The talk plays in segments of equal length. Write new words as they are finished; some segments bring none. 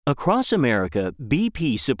Across America,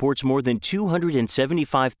 BP supports more than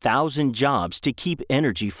 275,000 jobs to keep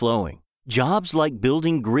energy flowing. Jobs like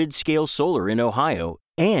building grid-scale solar in Ohio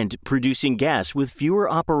and producing gas with fewer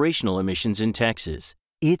operational emissions in Texas.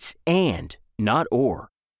 It's and, not or.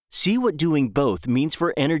 See what doing both means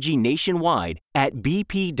for energy nationwide at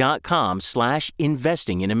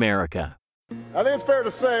bp.com/investing in America. I think it's fair to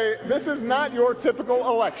say this is not your typical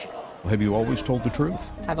election. Have you always told the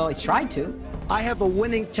truth? I've always tried to. I have a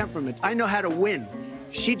winning temperament. I know how to win.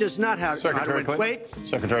 She does not know how to win. Wait.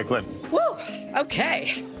 Secretary Clinton. Woo,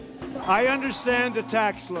 okay. I understand the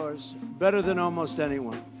tax laws better than almost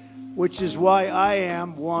anyone, which is why I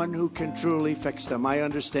am one who can truly fix them. I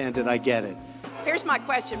understand it. I get it. Here's my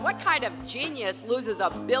question. What kind of genius loses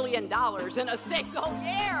 $1 billion in a single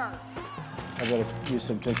year? I better use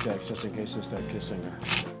some Tic Tacs just in case they start kissing her.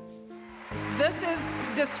 This is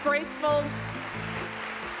disgraceful.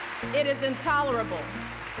 It is intolerable.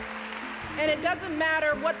 And it doesn't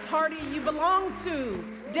matter what party you belong to.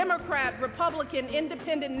 Democrat, Republican,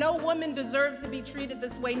 Independent, no woman deserves to be treated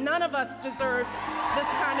this way. None of us deserves this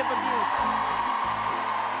kind of abuse.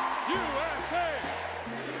 USA!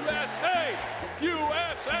 USA!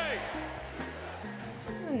 USA!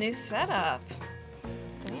 This is a new setup.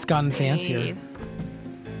 It's gotten fancier.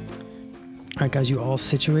 All right, guys, you all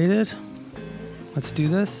situated? Let's do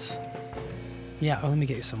this. Yeah, let me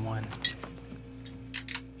get you some wine.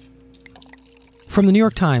 From the New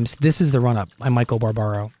York Times, this is The Run-Up. I'm Michael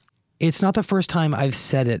Barbaro. It's not the first time I've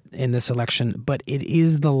said it in this election, but it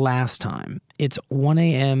is the last time. It's 1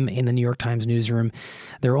 a.m. in the New York Times newsroom.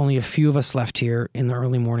 There are only a few of us left here in the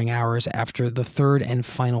early morning hours after the third and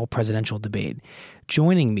final presidential debate.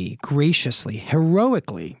 Joining me graciously,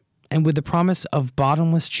 heroically, and with the promise of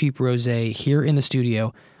bottomless cheap rosé here in the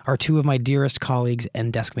studio are two of my dearest colleagues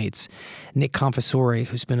and desk mates, Nick Confessore,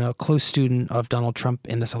 who's been a close student of Donald Trump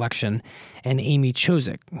in this election, and Amy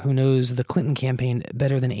Chozick, who knows the Clinton campaign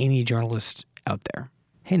better than any journalist out there.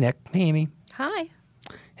 Hey, Nick. Hey, Amy. Hi.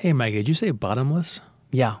 Hey, Maggie, did you say bottomless?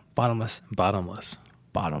 Yeah, bottomless. Bottomless.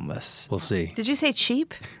 Bottomless. We'll see. Did you say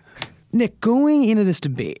cheap? Nick, going into this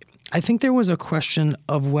debate, I think there was a question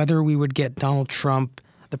of whether we would get Donald Trump,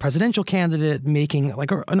 the presidential candidate, making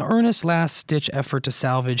like an earnest last-ditch effort to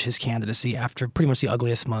salvage his candidacy after pretty much the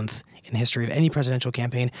ugliest month in the history of any presidential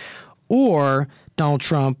campaign, or Donald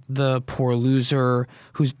Trump, the poor loser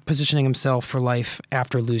who's positioning himself for life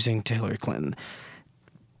after losing to Hillary Clinton.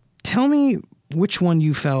 Tell me which one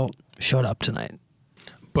you felt showed up tonight.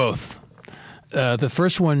 Both. The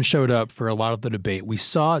first one showed up for a lot of the debate. We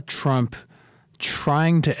saw Trump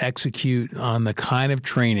trying to execute on the kind of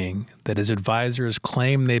training that his advisors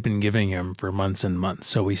claim they've been giving him for months and months.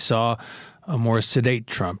 So we saw a more sedate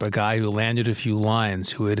Trump, a guy who landed a few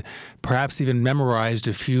lines, who had perhaps even memorized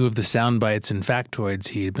a few of the sound bites and factoids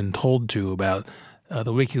he had been told to about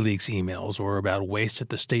the WikiLeaks emails or about waste at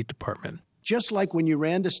the State Department. Just like when you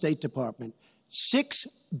ran the State Department, $6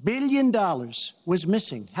 billion was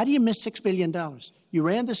missing. How do you miss $6 billion? You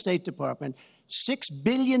ran the State Department. $6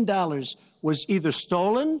 billion was either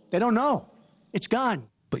stolen, they don't know. It's gone.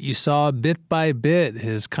 But you saw bit by bit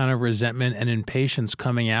his kind of resentment and impatience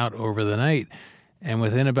coming out over the night. And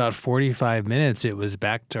within about 45 minutes, it was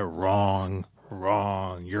back to wrong,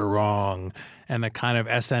 you're wrong, and the kind of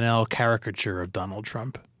SNL caricature of Donald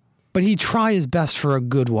Trump. But he tried his best for a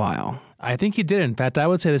good while. I think he did. In fact, I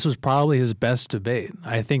would say this was probably his best debate.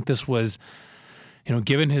 I think this was,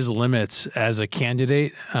 given his limits as a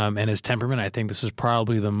candidate and his temperament, I think this is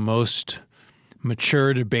probably the most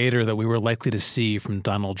mature debater that we were likely to see from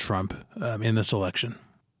Donald Trump in this election.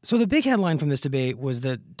 So the big headline from this debate was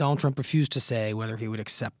that Donald Trump refused to say whether he would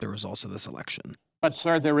accept the results of this election. But,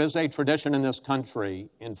 sir, there is a tradition in this country.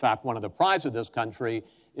 In fact, one of the prides of this country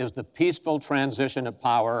is the peaceful transition of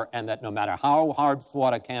power, and that no matter how hard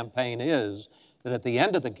fought a campaign is, that at the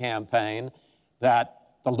end of the campaign, that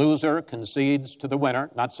the loser concedes to the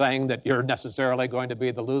winner, not saying that you're necessarily going to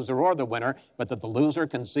be the loser or the winner, but that the loser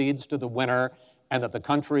concedes to the winner and that the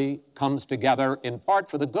country comes together in part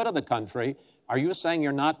for the good of the country. Are you saying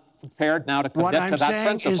you're not prepared now to commit to that principle? What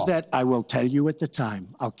I'm saying is that I will tell you at the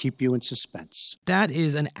time. I'll keep you in suspense. That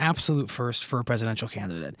is an absolute first for a presidential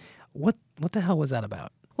candidate. What the hell was that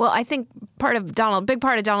about? Well, I think big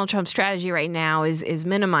part of Donald Trump's strategy right now is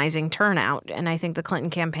minimizing turnout. And I think the Clinton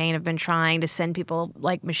campaign have been trying to send people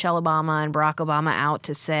like Michelle Obama and Barack Obama out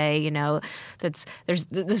to say,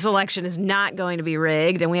 this election is not going to be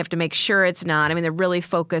rigged, and we have to make sure it's not. I mean, they're really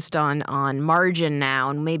focused on margin now,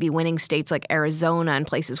 and maybe winning states like Arizona and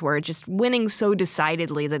places where it's just winning so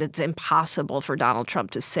decidedly that it's impossible for Donald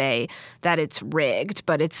Trump to say that it's rigged.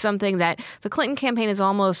 But it's something that the Clinton campaign is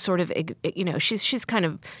almost sort of,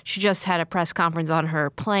 she just had a press conference on her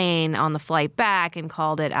plane on the flight back and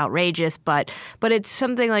called it outrageous. But it's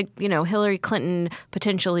something like, Hillary Clinton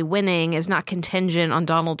potentially winning is not contingent on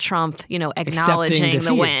Donald Trump, acknowledging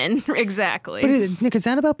the win. Exactly. But Nick, is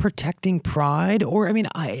that about protecting pride? Or,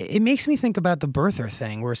 it makes me think about the birther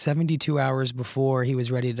thing, where 72 hours before he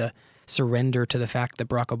was ready to surrender to the fact that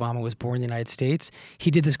Barack Obama was born in the United States,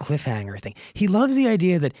 he did this cliffhanger thing. He loves the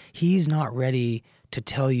idea that he's not ready to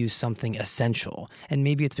tell you something essential. And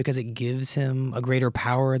maybe it's because it gives him a greater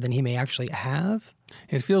power than he may actually have.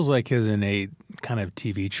 It feels like his innate kind of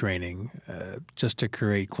TV training just to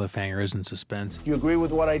create cliffhangers and suspense. You agree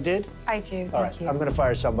with what I did? I do. All right, I'm going to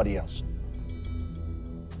fire somebody else.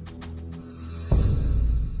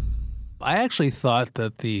 I actually thought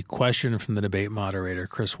that the question from the debate moderator,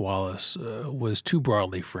 Chris Wallace, was too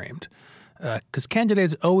broadly framed. Because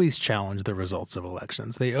candidates always challenge the results of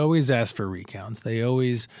elections. They always ask for recounts. They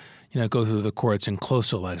always, go through the courts in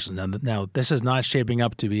close elections. Now, this is not shaping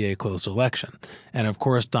up to be a close election. And, of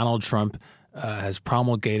course, Donald Trump has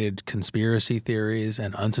promulgated conspiracy theories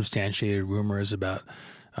and unsubstantiated rumors about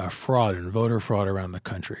fraud and voter fraud around the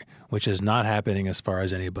country, which is not happening as far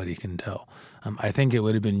as anybody can tell. I think it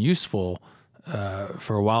would have been useful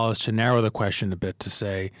for Wallace to narrow the question a bit to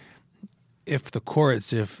say, if the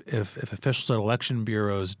courts, if officials at election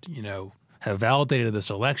bureaus, have validated this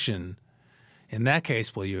election, in that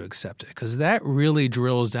case, will you accept it? Because that really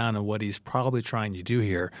drills down on what he's probably trying to do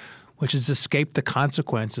here, which is escape the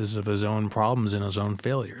consequences of his own problems and his own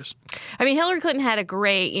failures. I mean, Hillary Clinton had a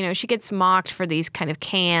great, she gets mocked for these kind of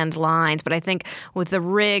canned lines, but I think with the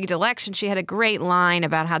rigged election, she had a great line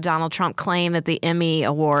about how Donald Trump claimed that the Emmy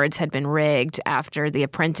Awards had been rigged after The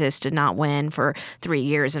Apprentice did not win for 3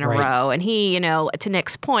 years in a row. And he, to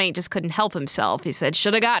Nick's point, just couldn't help himself. He said,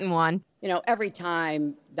 should have gotten one. Every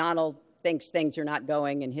time Donald thinks things are not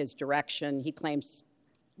going in his direction, he claims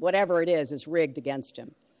whatever it is rigged against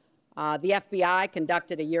him. The FBI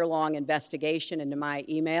conducted a year-long investigation into my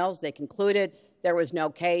emails. They concluded there was no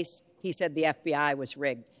case. He said the FBI was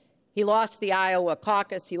rigged. He lost the Iowa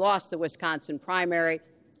caucus. He lost the Wisconsin primary.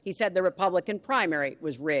 He said the Republican primary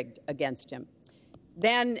was rigged against him.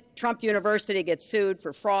 Then Trump University gets sued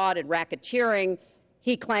for fraud and racketeering.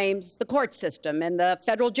 He claims the court system and the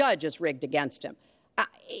federal judge is rigged against him.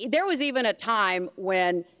 There was even a time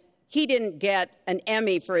when he didn't get an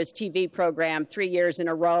Emmy for his TV program 3 years in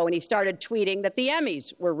a row, and he started tweeting that the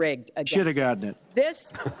Emmys were rigged against him. Should have gotten it.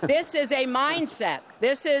 This is a mindset.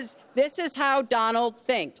 This is how Donald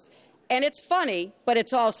thinks. And it's funny, but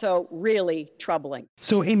it's also really troubling.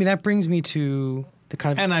 So, Amy, that brings me to the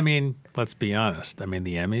kind of... And let's be honest. The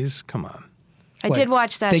Emmys, come on. I did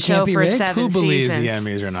watch that show for rigged? 7 seasons. Who believes the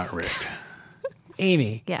Emmys are not rigged?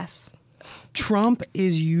 Amy. Yes. Trump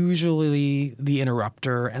is usually the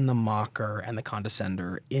interrupter and the mocker and the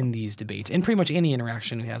condescender in these debates, in pretty much any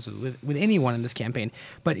interaction he has with anyone in this campaign.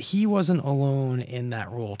 But he wasn't alone in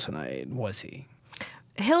that role tonight, was he?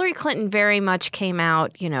 Hillary Clinton very much came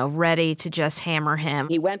out, ready to just hammer him.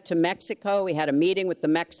 He went to Mexico. He had a meeting with the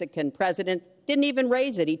Mexican president. Didn't even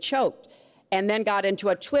raise it. He choked. And then got into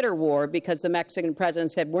a Twitter war because the Mexican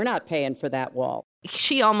president said, we're not paying for that wall.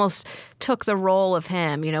 She almost took the role of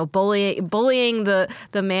him, bullying the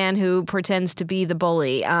man who pretends to be the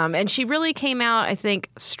bully. And she really came out, I think,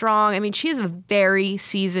 strong. I mean, she's a very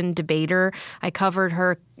seasoned debater. I covered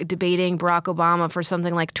her debating Barack Obama for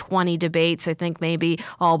something like 20 debates. I think maybe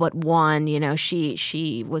all but one,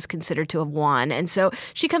 she was considered to have won. And so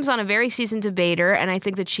she comes on a very seasoned debater. And I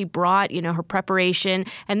think that she brought, her preparation.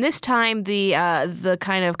 And this time the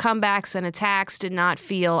kind of comebacks and attacks did not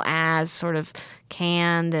feel as sort of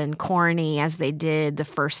canned and corny as they did the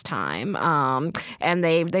first time. And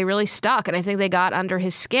they really stuck. And I think they got under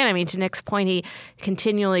his skin. I mean, to Nick's point, he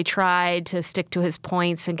continually tried to stick to his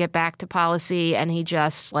points and get back to policy, and he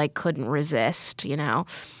just couldn't resist,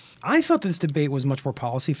 I thought this debate was much more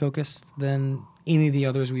policy focused than any of the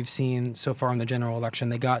others we've seen so far in the general election.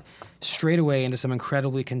 They got straight away into some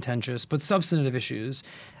incredibly contentious but substantive issues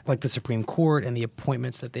like the Supreme Court and the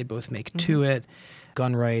appointments that they both make to it,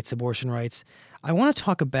 gun rights, abortion rights. I want to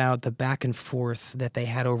talk about the back and forth that they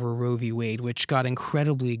had over Roe v. Wade, which got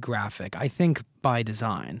incredibly graphic, I think by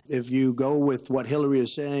design. If you go with what Hillary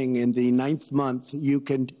is saying, in the 9th month, you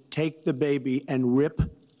can take the baby and rip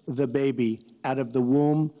the baby out of the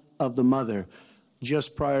womb of the mother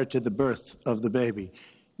just prior to the birth of the baby.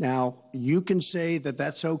 Now, you can say that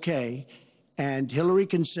that's okay, and Hillary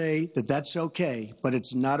can say that that's okay, but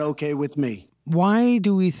it's not okay with me. Why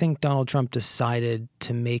do we think Donald Trump decided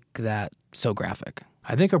to make that so graphic?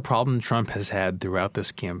 I think a problem Trump has had throughout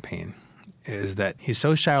this campaign is that he's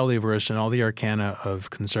so shallowly versed in all the arcana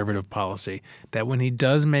of conservative policy that when he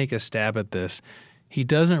does make a stab at this, he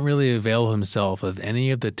doesn't really avail himself of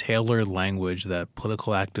any of the tailored language that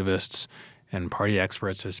political activists and party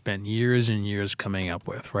experts have spent years and years coming up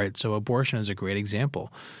with, right? So abortion is a great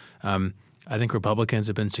example. I think Republicans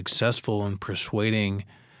have been successful in persuading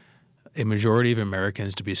a majority of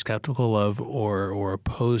Americans to be skeptical of or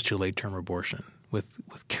opposed to late-term abortion with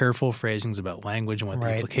careful phrasings about language and what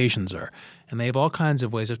the implications are. And they have all kinds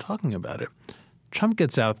of ways of talking about it. Trump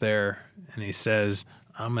gets out there and he says,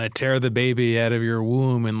 I'm going to tear the baby out of your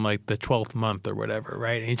womb in like the 12th month or whatever,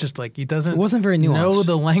 right? And he's just like, he doesn't wasn't very nuanced. Know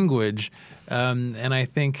the language. And I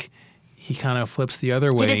think he kind of flips the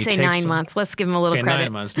other way. He did say 9 months. Let's give him a little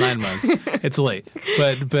credit. 9 months. It's late.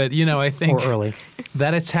 But you know, I think or early.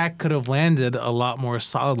 That attack could have landed a lot more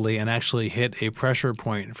solidly and actually hit a pressure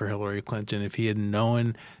point for Hillary Clinton if he had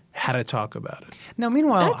known how to talk about it. Now,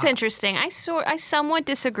 meanwhile, that's interesting. I somewhat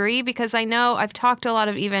disagree because I know I've talked to a lot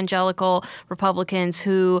of evangelical Republicans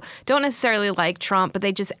who don't necessarily like Trump, but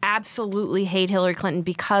they just absolutely hate Hillary Clinton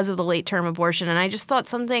because of the late-term abortion. And I just thought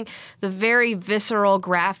the very visceral,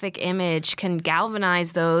 graphic image can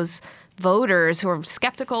galvanize those voters who are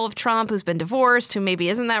skeptical of Trump, who's been divorced, who maybe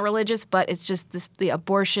isn't that religious, but it's just the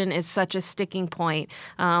abortion is such a sticking point.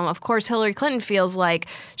 Of course, Hillary Clinton feels like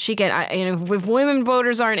she can, if women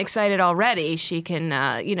voters aren't excited already, she can,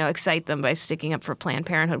 excite them by sticking up for Planned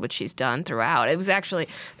Parenthood, which she's done throughout. It was actually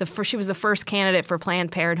she was the first candidate for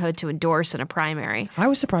Planned Parenthood to endorse in a primary. I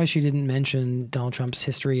was surprised she didn't mention Donald Trump's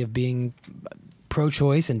history of being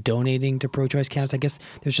pro-choice and donating to pro-choice candidates. I guess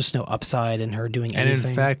there's just no upside in her doing anything. And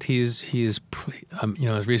in fact, he's as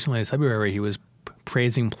recently as February, he was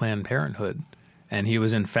praising Planned Parenthood, and he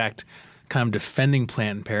was in fact kind of defending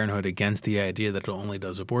Planned Parenthood against the idea that it only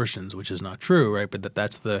does abortions, which is not true, right? But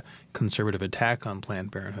that's the conservative attack on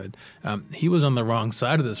Planned Parenthood. He was on the wrong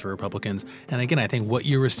side of this for Republicans. And again, I think what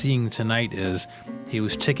you were seeing tonight is he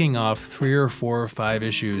was ticking off 3 or 4 or 5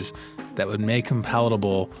 issues that would make him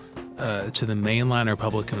palatable to the mainline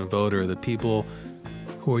Republican voter, the people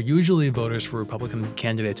who are usually voters for Republican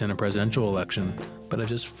candidates in a presidential election, but have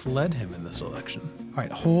just fled him in this election. All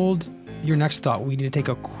right, hold your next thought. We need to take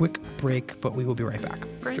a quick break, but we will be right back.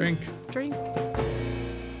 Drink.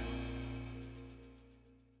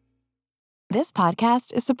 This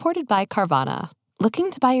podcast is supported by Carvana. Looking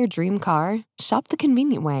to buy your dream car? Shop the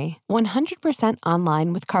convenient way. 100%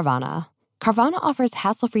 online with Carvana. Carvana offers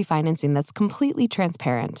hassle-free financing that's completely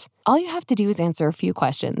transparent. All you have to do is answer a few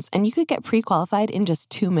questions, and you could get pre-qualified in just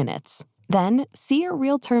 2 minutes. Then, see your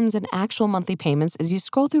real terms and actual monthly payments as you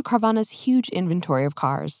scroll through Carvana's huge inventory of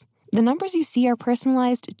cars. The numbers you see are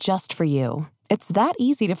personalized just for you. It's that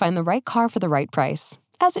easy to find the right car for the right price,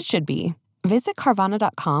 as it should be. Visit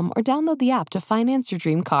Carvana.com or download the app to finance your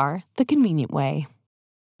dream car the convenient way.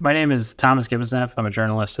 My name is Thomas Gibbonsneff. I'm a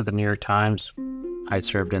journalist at the New York Times. I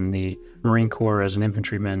served in the Marine Corps as an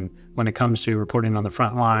infantryman. When it comes to reporting on the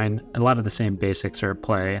front line, a lot of the same basics are at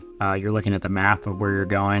play. You're looking at the map of where you're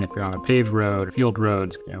going. If you're on a paved road or field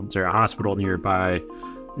roads, is there a hospital nearby?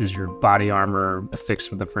 Is your body armor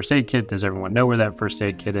affixed with a first aid kit? Does everyone know where that first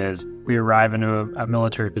aid kit is? We arrive into a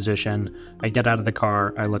military position. I get out of the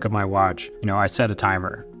car. I look at my watch. I set a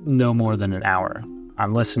timer, no more than an hour.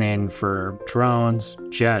 I'm listening for drones,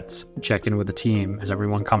 jets, check in with the team. Is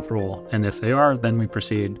everyone comfortable? And if they are, then we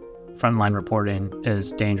proceed. Frontline reporting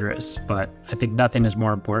is dangerous, but I think nothing is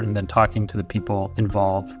more important than talking to the people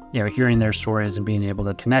involved, hearing their stories and being able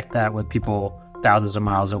to connect that with people thousands of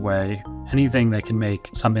miles away. Anything that can make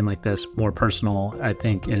something like this more personal, I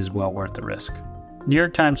think, is well worth the risk. New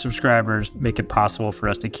York Times subscribers make it possible for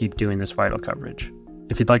us to keep doing this vital coverage.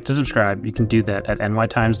 If you'd like to subscribe, you can do that at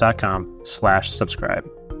nytimes.com/subscribe.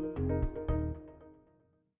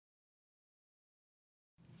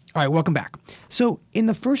 All right, welcome back. So in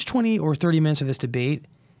the first 20 or 30 minutes of this debate,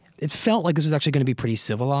 it felt like this was actually going to be pretty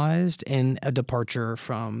civilized and a departure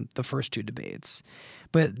from the first two debates.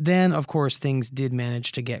 But then, of course, things did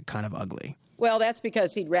manage to get kind of ugly. Well, that's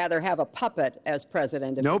because he'd rather have a puppet as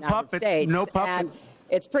president of the United States. No puppet. And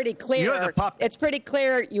it's pretty clear. You're the puppet. It's pretty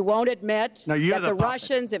clear you won't admit No, you're that the the puppet.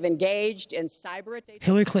 Russians have engaged in cyber.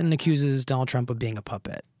 Hillary Clinton accuses Donald Trump of being a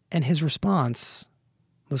puppet, and his response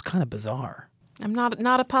was kind of bizarre. I'm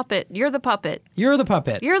not a puppet. You're the puppet. You're the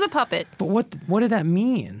puppet. You're the puppet. But what did that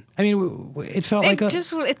mean? I mean, it felt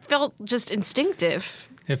it felt just instinctive.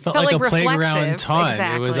 It felt like a playground reflexive. taunt.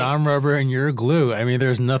 Exactly. It was I'm rubber and you're glue. I mean,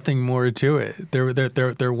 there's nothing more to it.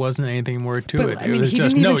 There wasn't anything more to it. I mean, it was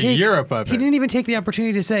just, you're a puppet. He didn't even take the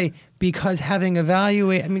opportunity to say, because having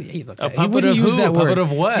evaluated, I mean, look, a he puppet wouldn't of use who? that word. Puppet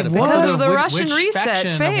of what? Because of the which Russian reset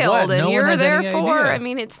faction failed, and no you're therefore. idea. I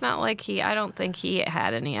mean, it's not like I don't think he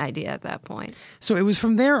had any idea at that point. So it was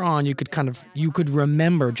from there on you could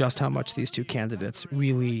remember just how much these two candidates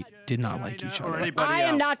really did not like each other. I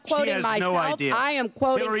am not quoting myself. No idea. I am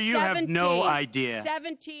quoting Hillary, you 17. have no idea.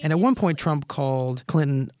 17. And at one point, Trump called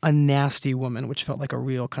Clinton a nasty woman, which felt like a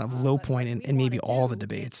real kind of low point in maybe all the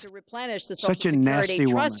debates. To replenish the Such Social a Security nasty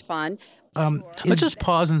Trust Fund. Let's just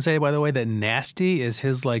pause and say, by the way, that nasty is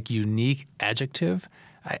his unique adjective.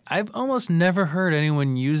 I've almost never heard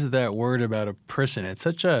anyone use that word about a person. It's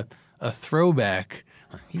such a throwback.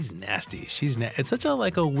 He's nasty. It's such a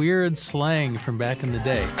a weird slang from back in the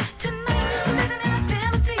day. Tonight, I'm living in a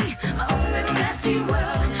fantasy, my own little nasty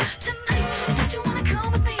world. Tonight, don't you wanna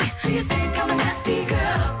come with me? Do you think I'm a nasty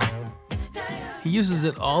girl? He uses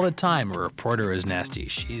it all the time. A reporter is nasty.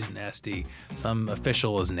 She's nasty. Some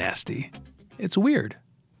official is nasty. It's weird.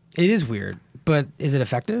 It is weird, but is it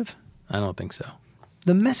effective? I don't think so.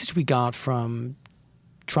 The message we got from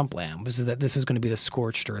Trumpland was that this was going to be the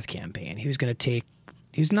scorched earth campaign. He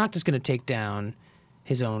was not just going to take down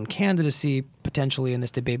his own candidacy potentially in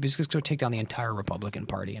this debate, but he was going to take down the entire Republican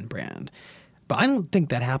Party and brand. But I don't think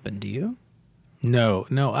that happened. Do you? No.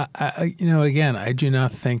 Again, I do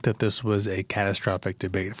not think that this was a catastrophic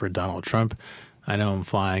debate for Donald Trump. I know I'm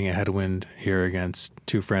flying a headwind here against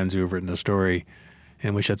two friends who have written a story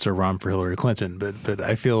in which it's a romp for Hillary Clinton. But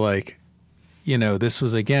I feel like, this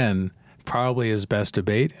was, again, probably his best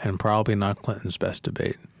debate and probably not Clinton's best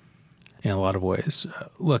debate in a lot of ways.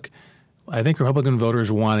 Look, I think Republican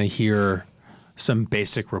voters want to hear some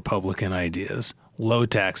basic Republican ideas, low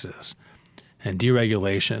taxes and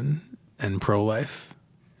deregulation and pro-life.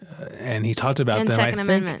 And he talked about and them. Second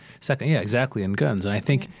Amendment. Yeah, exactly, and guns. And I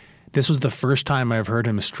think this was the first time I've heard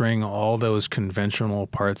him string all those conventional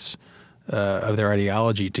parts of their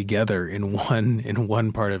ideology together in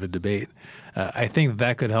one part of a debate. I think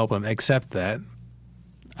that could help him, except that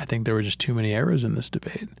I think there were just too many errors in this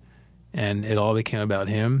debate. And it all became about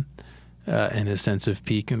him and his sense of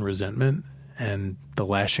pique and resentment and the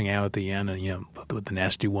lashing out at the end and, with the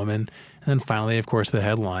nasty woman. And then finally, of course, the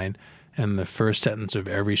headline and the first sentence of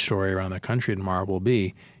every story around the country tomorrow will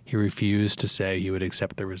be, he refused to say he would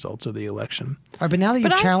accept the results of the election. All right, but now that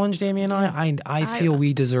you've challenged Amy and I feel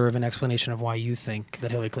we deserve an explanation of why you think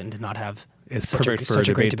that Hillary Clinton did not have such a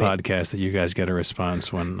great debate podcast that you guys get a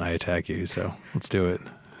response when I attack you. So let's do it.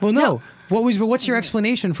 Well, no. What's your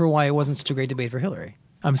explanation for why it wasn't such a great debate for Hillary?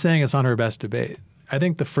 I'm saying it's not her best debate. I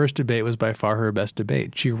think the first debate was by far her best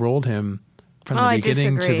debate. She rolled him from the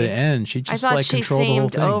beginning to the end. She just controlled the whole thing. I thought she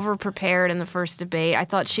seemed over-prepared in the first debate. I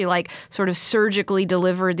thought she sort of surgically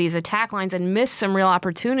delivered these attack lines and missed some real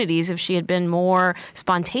opportunities if she had been more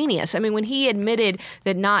spontaneous. I mean, when he admitted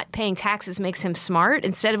that not paying taxes makes him smart,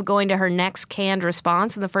 instead of going to her next canned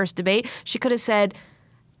response in the first debate, she could have said,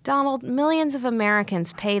 Donald, millions of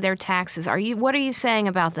Americans pay their taxes. What are you saying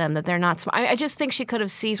about them, that they're not smart? I just think she could have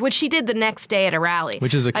seized, which she did the next day at a rally.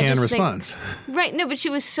 Which is a canned response. Right. No, but she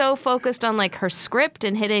was so focused on her script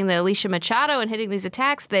and hitting the Alicia Machado and hitting these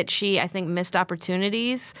attacks that she, I think, missed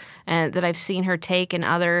opportunities that I've seen her take in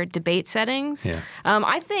other debate settings. Yeah.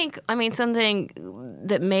 I think, something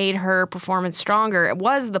that made her performance stronger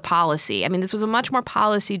was the policy. I mean, this was a much more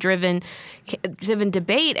policy-driven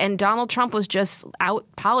debate, and Donald Trump was just out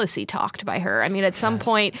policy talked by her. I mean, at some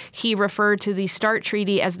point, he referred to the START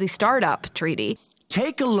treaty as the startup treaty.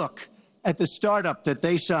 Take a look at the startup that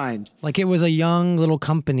they signed. Like it was a young little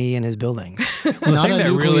company in his building. The thing that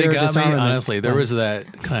really got me, honestly, there was that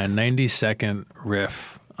kind of 90-second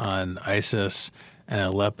riff on ISIS and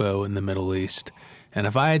Aleppo in the Middle East. And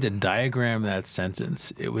if I had to diagram that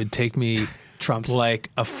sentence, it would take me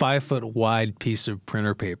like a 5-foot wide piece of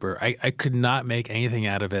printer paper. I could not make anything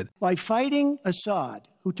out of it. By fighting Assad,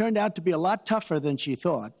 who turned out to be a lot tougher than she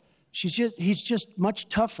thought, he's just much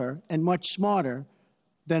tougher and much smarter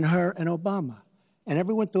than her and Obama. and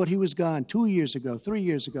everyone thought he was gone 2 years ago, 3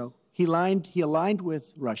 years ago. He aligned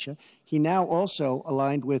with Russia. He now also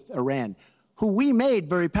aligned with Iran, who we made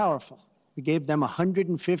very powerful. We gave them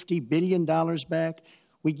 $150 billion back.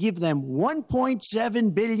 We give them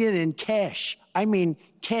 $1.7 billion in cash. I mean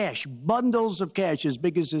cash, bundles of cash as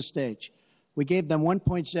big as this stage. We gave them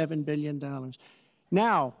 $1.7 billion.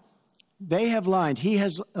 Now, they have aligned. He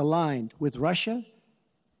has aligned with Russia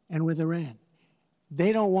and with Iran.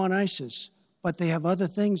 They don't want ISIS, but they have other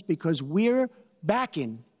things because we're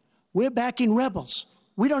backing rebels.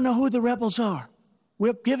 We don't know who the rebels are.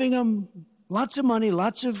 We're giving them lots of money,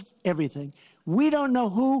 lots of everything. We don't know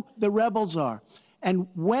who the rebels are. And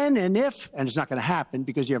when and if, and it's not going to happen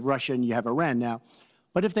because you have Russia and you have Iran now,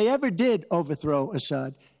 but if they ever did overthrow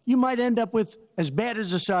Assad, you might end up with as bad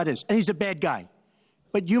as Assad is, and he's a bad guy.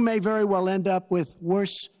 But you may very well end up with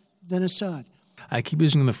worse than Assad. I keep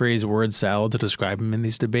using the phrase word salad to describe him in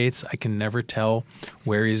these debates. I can never tell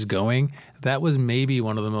where he's going. That was maybe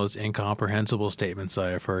one of the most incomprehensible statements I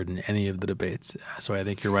have heard in any of the debates. So I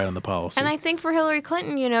think you're right on the policy. And I think for Hillary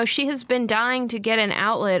Clinton, she has been dying to get an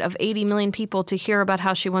outlet of 80 million people to hear about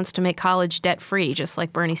how she wants to make college debt-free, just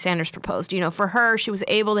like Bernie Sanders proposed. For her, she was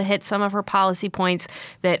able to hit some of her policy points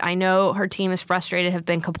that I know her team is frustrated have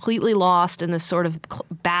been completely lost in this sort of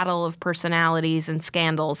battle of personalities and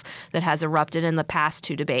scandals that has erupted in the past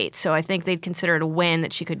two debates. So I think they'd consider it a win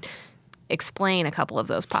that she could explain a couple of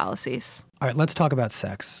those policies. All right, let's talk about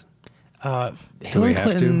sex. Hillary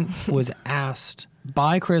Clinton was asked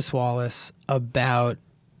by Chris Wallace about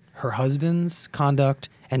her husband's conduct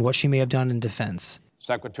and what she may have done in defense.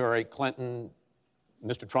 Secretary Clinton,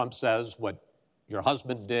 Mr. Trump says what your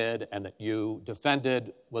husband did and that you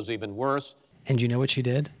defended was even worse. And you know what she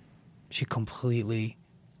did? She completely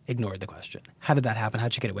ignored the question. How did that happen?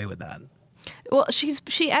 How'd she get away with that? Well,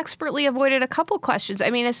 she expertly avoided a couple questions. I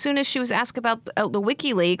mean, as soon as she was asked about the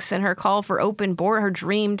WikiLeaks and her call for her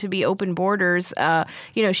dream to be open borders,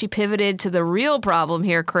 she pivoted to the real problem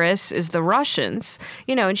here, Chris, is the Russians.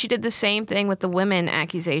 And she did the same thing with the women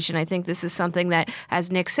accusation. I think this is something that,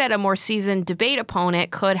 as Nick said, a more seasoned debate opponent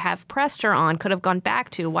could have pressed her on, could have gone back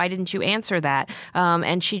to. Why didn't you answer that?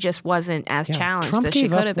 And she just wasn't as challenged Trump as she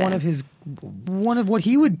could have been. One of what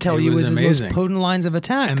he would tell you was his most potent lines of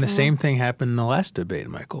attack. And the same thing happened in the last debate,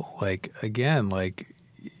 Michael.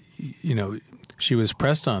 She was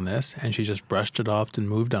pressed on this and she just brushed it off and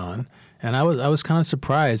moved on. And I was kind of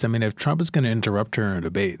surprised. I mean, if Trump is going to interrupt her in a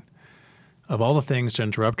debate, of all the things to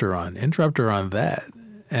interrupt her on that.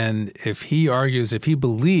 And if he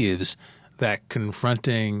believes that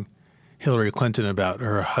confronting Hillary Clinton about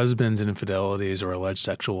her husband's infidelities or alleged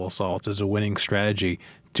sexual assaults is a winning strategy,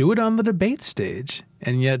 do it on the debate stage.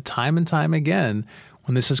 And yet, time and time again,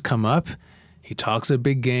 when this has come up, he talks a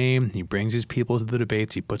big game, he brings his people to the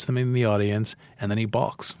debates, he puts them in the audience, and then he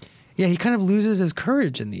balks. Yeah, he kind of loses his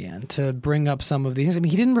courage in the end to bring up some of these things. I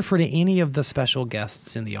mean, he didn't refer to any of the special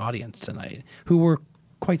guests in the audience tonight, who were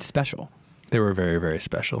quite special. They were very, very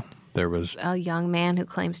special. There was a young man who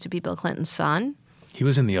claims to be Bill Clinton's son. He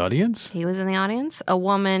was in the audience? He was in the audience. A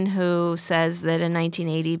woman who says that in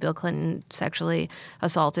 1980, Bill Clinton sexually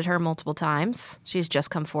assaulted her multiple times. She's just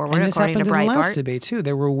come forward, and this according happened to Breitbart. in the last debate, too.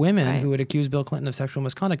 There were women who had accused Bill Clinton of sexual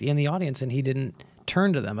misconduct in the audience, and he didn't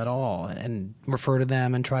turn to them at all and refer to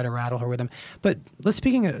them and try to rattle her with them. But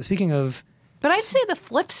speaking of... But I'd say the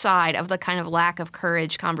flip side of the kind of lack of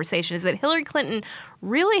courage conversation is that Hillary Clinton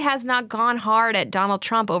really has not gone hard at Donald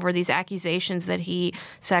Trump over these accusations that he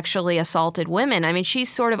sexually assaulted women. I mean, she's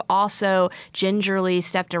sort of also gingerly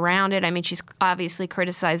stepped around it. I mean, she's obviously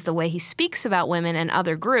criticized the way he speaks about women and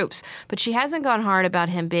other groups, but she hasn't gone hard about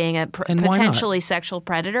him being a potentially sexual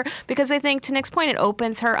predator because I think, to Nick's point, it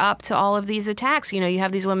opens her up to all of these attacks. You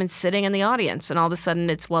have these women sitting in the audience and all of a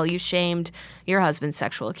sudden it's, well, you shamed your husband's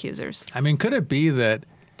sexual accusers. I mean, could it be that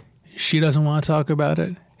she doesn't want to talk about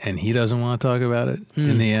it and he doesn't want to talk about it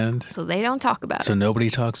in the end? So they don't talk about it. So nobody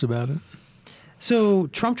talks about it? So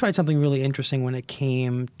Trump tried something really interesting when it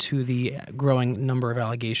came to the growing number of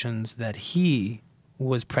allegations that he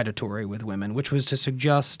was predatory with women, which was to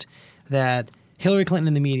suggest that Hillary Clinton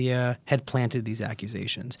and the media had planted these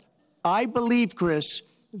accusations. I believe, Chris,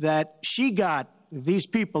 that she got these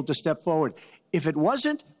people to step forward. If it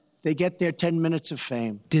wasn't, they get their 10 minutes of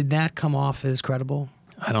fame. Did that come off as credible?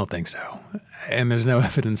 I don't think so. And there's no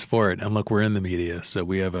evidence for it. And look, we're in the media, so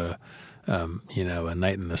we have a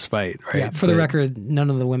night in this fight, right? Yeah, for the record,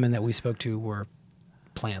 none of the women that we spoke to were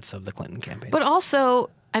plants of the Clinton campaign. But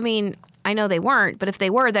also, I mean, I know they weren't, but if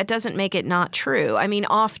they were, that doesn't make it not true. I mean,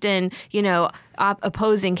 often,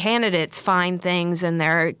 opposing candidates find things in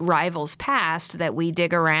their rivals' past that we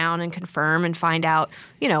dig around and confirm and find out,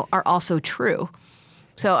 are also true.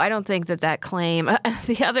 So I don't think that claim,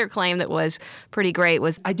 the other claim that was pretty great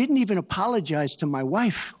was, I didn't even apologize to my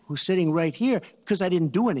wife, who's sitting right here, because I didn't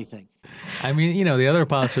do anything. I mean, the other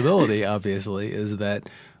possibility, obviously, is that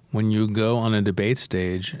when you go on a debate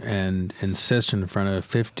stage and insist in front of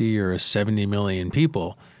 50 or 70 million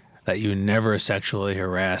people that you never sexually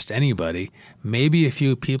harassed anybody, maybe a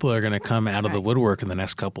few people are going to come out of the woodwork in the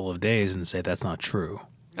next couple of days and say that's not true.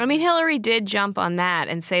 I mean, Hillary did jump on that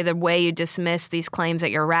and say the way you dismiss these claims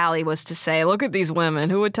at your rally was to say, look at these women.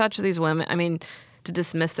 Who would touch these women? I mean, to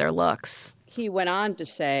dismiss their looks. He went on to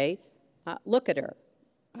say, look at her.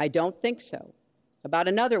 I don't think so. About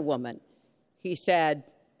another woman, he said,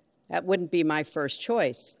 that wouldn't be my first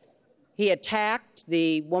choice. He attacked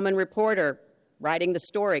the woman reporter writing the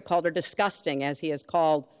story, called her disgusting, as he has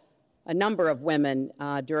called a number of women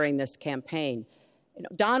during this campaign.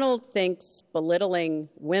 Donald thinks belittling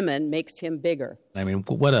women makes him bigger. I mean,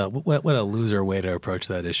 what a loser way to approach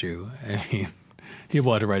that issue. I mean, he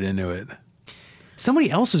walked right into it. Somebody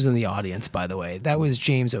else was in the audience, by the way. That was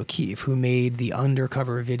James O'Keefe, who made the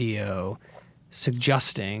undercover video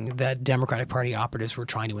suggesting that Democratic Party operatives were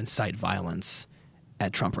trying to incite violence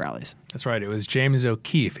at Trump rallies. That's right. It was James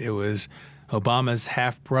O'Keefe. It was Obama's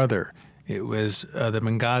half-brother. It was the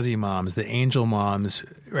Benghazi moms, the Angel moms,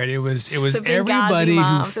 right? It was everybody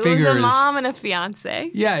who figures. It was a mom and a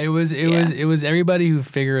fiance. Yeah, it was everybody who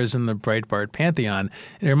figures in the Breitbart pantheon.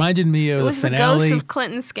 It reminded me of the finale. It was the ghost of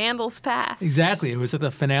Clinton scandals past. Exactly. It was at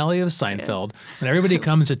the finale of Seinfeld, when everybody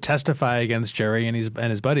comes to testify against Jerry and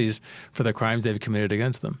his buddies for the crimes they've committed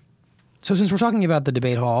against them. So since we're talking about the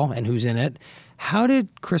debate hall and who's in it, how did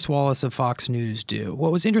Chris Wallace of Fox News do?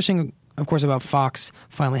 What was interesting, of course, about Fox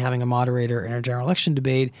finally having a moderator in a general election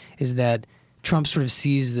debate is that Trump sort of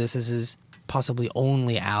sees this as his possibly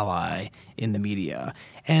only ally in the media.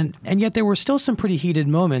 And yet there were still some pretty heated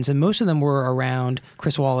moments, and most of them were around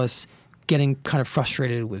Chris Wallace getting kind of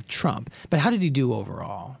frustrated with Trump. But how did he do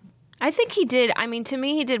overall? I think he did. I mean, to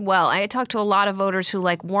me, he did well. I talked to a lot of voters who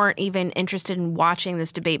weren't even interested in watching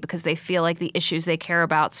this debate because they feel like the issues they care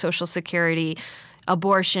about, Social Security,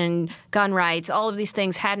 abortion, gun rights, all of these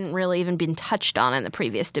things hadn't really even been touched on in the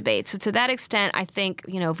previous debate. So to that extent, I think,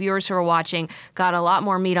 viewers who are watching got a lot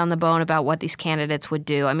more meat on the bone about what these candidates would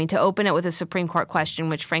do. I mean, to open it with a Supreme Court question,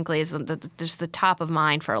 which frankly is just the top of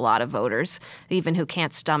mind for a lot of voters, even who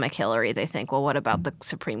can't stomach Hillary, they think, well, what about the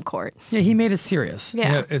Supreme Court? Yeah, he made it serious.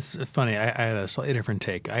 Yeah. It's funny. I had a slightly different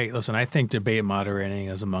take. I think debate moderating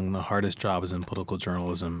is among the hardest jobs in political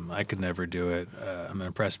journalism. I could never do it. I'm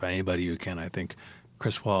impressed by anybody who can. I think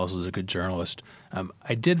Chris Wallace is a good journalist.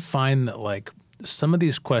 I did find that some of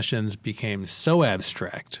these questions became so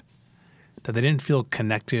abstract that they didn't feel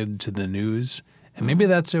connected to the news, and maybe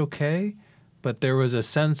that's okay. But there was a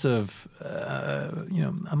sense of,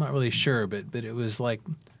 I'm not really sure, but it was like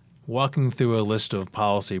walking through a list of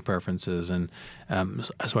policy preferences, and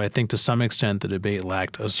so I think to some extent the debate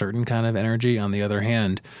lacked a certain kind of energy. On the other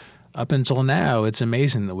hand, up until now, it's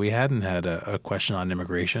amazing that we hadn't had a question on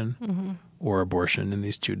immigration or abortion in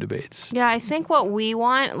these two debates. Yeah, I think what we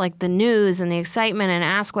want, like the news and the excitement and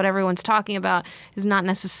ask what everyone's talking about, is not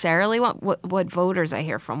necessarily what voters I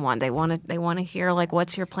hear from want. They want to hear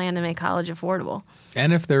what's your plan to make college affordable?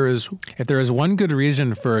 And if there is one good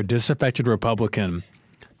reason for a disaffected Republican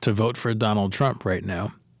to vote for Donald Trump right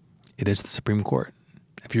now, it is the Supreme Court.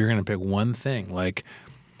 If you're going to pick one thing,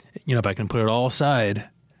 if I can put it all aside,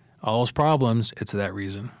 all his problems, it's that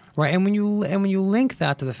reason. Right, and when you link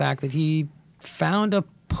that to the fact that he found a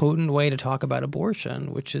potent way to talk about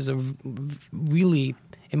abortion, which is a really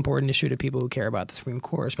important issue to people who care about the Supreme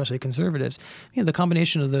Court, especially conservatives, the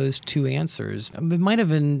combination of those two answers, it might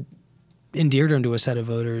have endeared him to a set of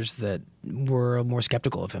voters that were more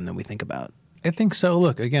skeptical of him than we think about. I think so.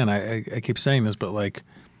 Look, again, I keep saying this, but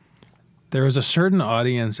there is a certain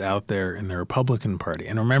audience out there in the Republican Party.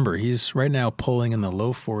 And remember, he's right now polling in the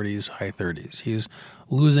low 40s, high 30s. He's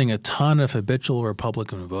losing a ton of habitual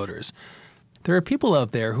Republican voters. There are people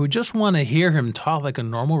out there who just want to hear him talk like a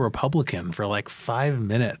normal Republican for 5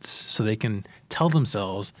 minutes so they can tell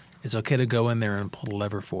themselves it's okay to go in there and pull the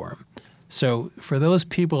lever for him. So for those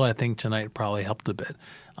people, I think tonight probably helped a bit.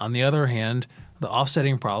 On the other hand, the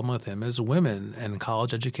offsetting problem with him is women and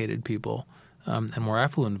college-educated people. And more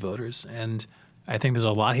affluent voters. And I think there's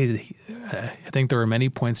a lot. I think there were many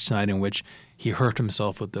points tonight in which he hurt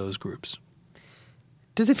himself with those groups.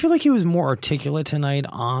 Does it feel like he was more articulate tonight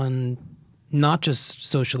on not just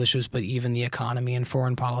social issues, but even the economy and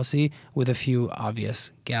foreign policy, with a few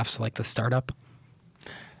obvious gaffes like the startup?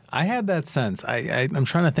 I had that sense. I'm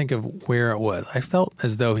trying to think of where it was. I felt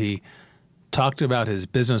as though he talked about his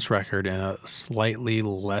business record in a slightly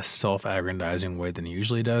less self-aggrandizing way than he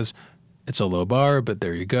usually does. It's a low bar, but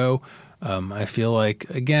there you go. I feel like,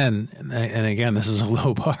 again, this is a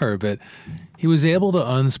low bar, but he was able to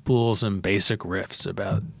unspool some basic riffs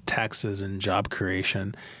about taxes and job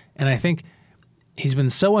creation. And I think he's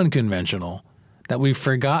been so unconventional that we've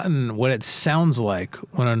forgotten what it sounds like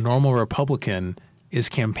when a normal Republican is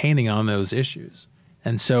campaigning on those issues.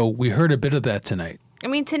 And so we heard a bit of that tonight. I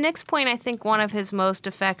mean, to Nick's point, I think one of his most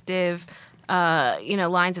effective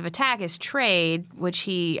lines of attack is trade, which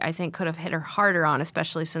he, I think, could have hit her harder on,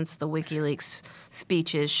 especially since the WikiLeaks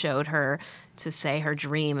speeches showed her to say her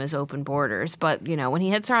dream is open borders. But, when he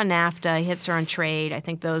hits her on NAFTA, he hits her on trade. I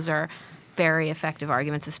think those are very effective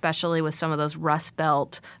arguments, especially with some of those Rust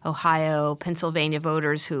Belt, Ohio, Pennsylvania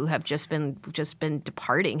voters who have just been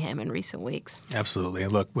departing him in recent weeks. Absolutely.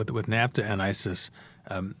 And look, with NAFTA and ISIS,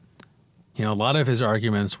 a lot of his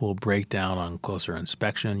arguments will break down on closer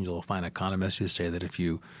inspection. You'll find economists who say that if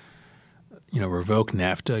you revoke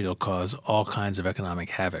NAFTA, you'll cause all kinds of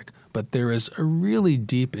economic havoc. But there is a really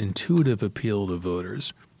deep intuitive appeal to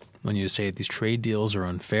voters when you say these trade deals are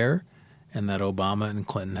unfair and that Obama and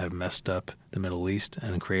Clinton have messed up the Middle East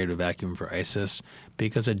and created a vacuum for ISIS,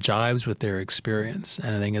 because it jives with their experience.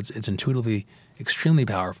 And I think it's intuitively extremely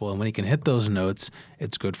powerful. And when he can hit those notes,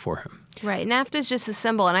 it's good for him. Right. NAFTA is just a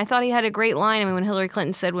symbol. And I thought he had a great line. I mean, when Hillary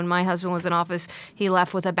Clinton said, when my husband was in office, he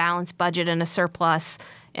left with a balanced budget and a surplus.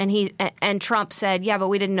 And Trump said, yeah, but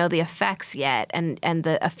we didn't know the effects yet. And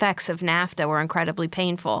the effects of NAFTA were incredibly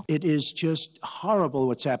painful. It is just horrible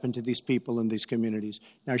what's happened to these people in these communities.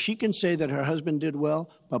 Now, she can say that her husband did well,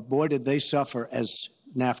 but boy, did they suffer as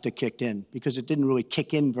NAFTA kicked in, because it didn't really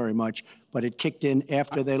kick in very much, but it kicked in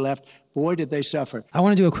after they left. Boy, did they suffer. I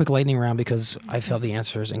want to do a quick lightning round because I felt the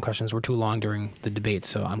answers and questions were too long during the debate,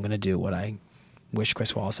 so I'm going to do what I wish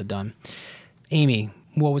Chris Wallace had done. Amy,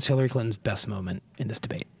 what was Hillary Clinton's best moment in this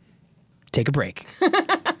debate? Take a break.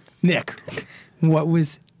 Nick, what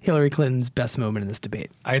was Hillary Clinton's best moment in this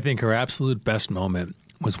debate? I think her absolute best moment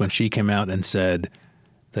was when she came out and said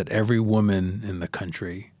that every woman in the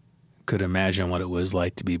country could imagine what it was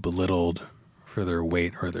like to be belittled for their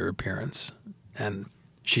weight or their appearance. And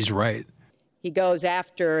she's right. He goes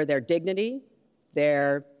after their dignity,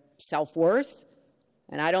 their self-worth,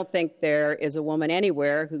 and I don't think there is a woman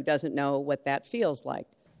anywhere who doesn't know what that feels like.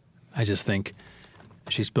 I just think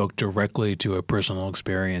she spoke directly to a personal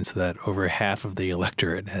experience that over half of the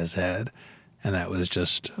electorate has had, and that was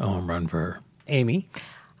just a home run for her. Amy?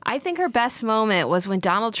 I think her best moment was when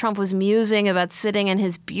Donald Trump was musing about sitting in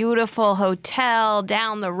his beautiful hotel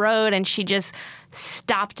down the road, and she just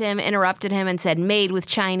stopped him, interrupted him, and said, made with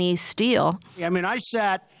Chinese steel. I mean, I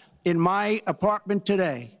sat in my apartment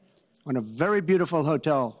today on a very beautiful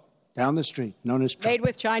hotel down the street known as Trump. Made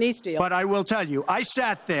with Chinese steel. But I will tell you, I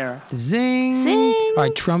sat there. Zing! Zing! All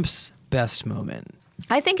right, Trump's best moment.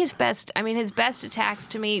 I think his best attacks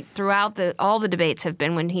to me throughout all the debates have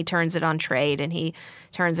been when he turns it on trade and he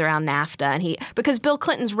turns around NAFTA, because Bill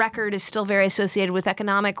Clinton's record is still very associated with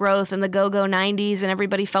economic growth and the go-go 90s, and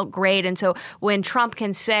everybody felt great. And so when Trump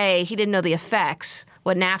can say he didn't know the effects,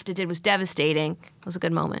 what NAFTA did was devastating, it was a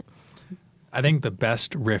good moment. I think the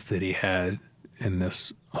best riff that he had in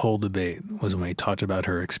this whole debate was when he talked about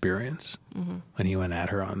her experience, when he went at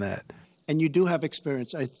her on that. And you do have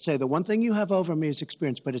experience. I say the one thing you have over me is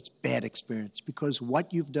experience, but it's bad experience because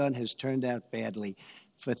what you've done has turned out badly.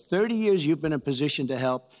 For 30 years, you've been in a position to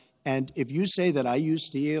help. And if you say that I use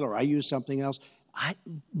steel or I use something else, I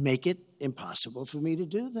make it impossible for me to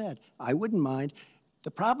do that. I wouldn't mind.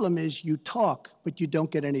 The problem is you talk, but you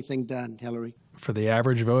don't get anything done, Hillary. For the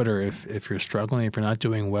average voter, if you're struggling, if you're not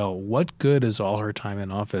doing well, what good is all her time in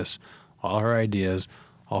office, all her ideas,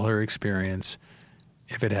 all her experience,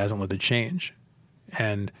 if it hasn't led to change?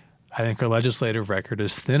 And I think her legislative record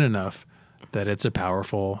is thin enough that it's a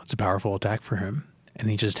powerful attack for him. And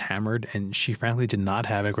he just hammered, and she frankly did not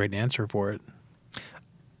have a great answer for it.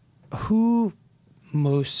 Who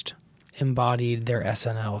most embodied their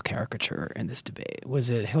SNL caricature in this debate? Was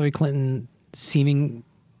it Hillary Clinton seeming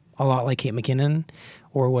a lot like Kate McKinnon,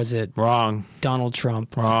 or was it wrong Donald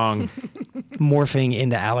Trump wrong morphing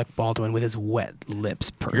into Alec Baldwin with his wet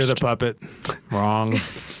lips pursed? You're the puppet. Wrong.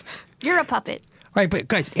 You're a puppet. Right, but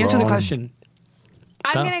guys, answer the question.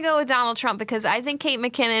 I'm going to go with Donald Trump because I think Kate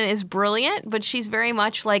McKinnon is brilliant, but she's very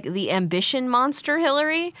much like the ambition monster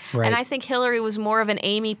Hillary. Right. And I think Hillary was more of an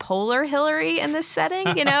Amy Poehler Hillary in this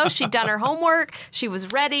setting. You know, she'd done her homework. She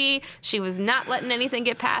was ready. She was not letting anything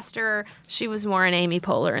get past her. She was more an Amy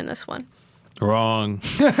Poehler in this one. Wrong.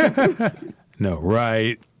 No,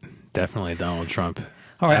 right. Definitely Donald Trump.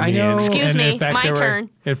 All right, I know. Excuse me, in fact, my turn.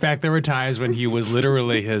 In fact, there were times when he was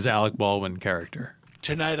literally his Alec Baldwin character.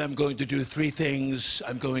 Tonight I'm going to do three things.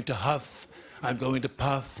 I'm going to huff, I'm going to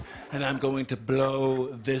puff, and I'm going to blow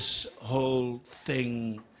this whole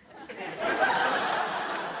thing.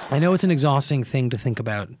 I know it's an exhausting thing to think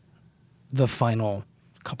about the final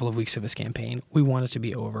couple of weeks of his campaign. We want it to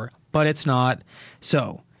be over, but it's not.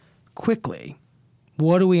 So, quickly,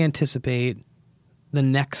 what do we anticipate the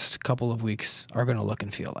next couple of weeks are going to look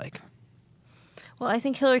and feel like? Well, I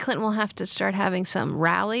think Hillary Clinton will have to start having some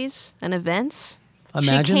rallies and events.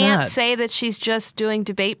 Imagine she can't that. say that she's just doing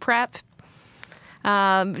debate prep.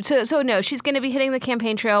 So no, she's going to be hitting the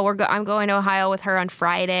campaign trail. I'm going to Ohio with her on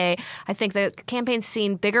Friday. I think the campaign's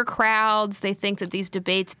seen bigger crowds. They think that these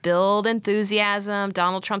debates build enthusiasm.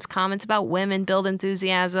 Donald Trump's comments about women build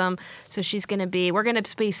enthusiasm. So we're going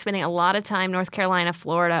to be spending a lot of time North Carolina,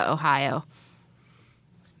 Florida, Ohio.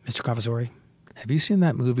 Mr. Confessore? Have you seen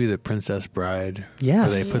that movie, The Princess Bride? Yes.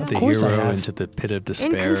 Where they put the Of course I hero have. into the pit of despair.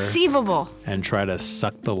 Inconceivable. And try to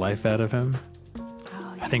suck the life out of him?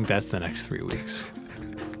 I think that's the next 3 weeks.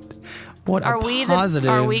 What Are a we positive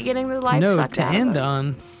are we getting the life note sucked to out end of it?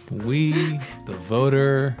 on. We, the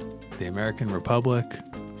voter, the American Republic,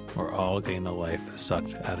 we're all getting the life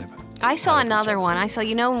sucked out of him. I saw another one.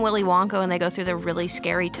 In Willy Wonka when they go through the really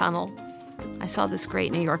scary tunnel. I saw this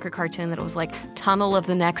great New Yorker cartoon that was like tunnel of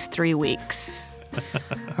the next 3 weeks.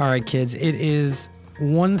 All right, kids, it is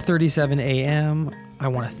 1:37 a.m. I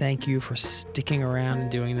want to thank you for sticking around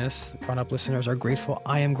and doing this. Run-Up listeners are grateful.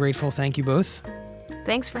 I am grateful. Thank you both.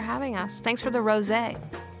 Thanks for having us. Thanks for the rosé.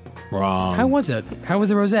 Wrong. How was it? How was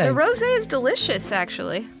the rosé? The rosé is delicious,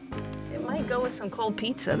 actually. It might go with some cold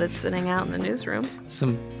pizza that's sitting out in the newsroom.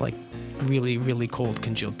 Some, really, really cold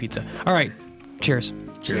congealed pizza. All right. Cheers.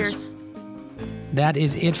 Cheers. That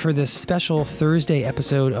is it for this special Thursday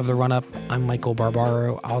episode of The Run-Up. I'm Michael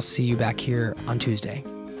Barbaro. I'll see you back here on Tuesday.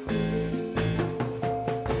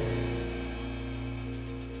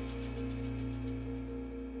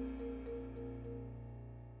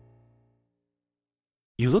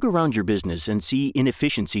 You look around your business and see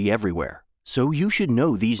inefficiency everywhere. So you should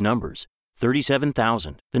know these numbers.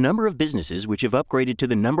 37,000, the number of businesses which have upgraded to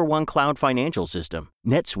the #1 cloud financial system,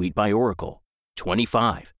 NetSuite by Oracle.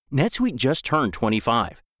 25, NetSuite just turned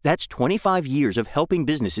 25. That's 25 years of helping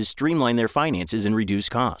businesses streamline their finances and reduce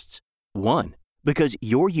costs. 1, because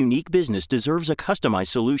your unique business deserves a customized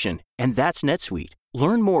solution, and that's NetSuite.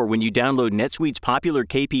 Learn more when you download NetSuite's popular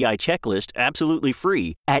KPI checklist absolutely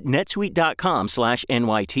free at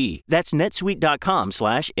netsuite.com/NYT. That's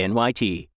netsuite.com/NYT.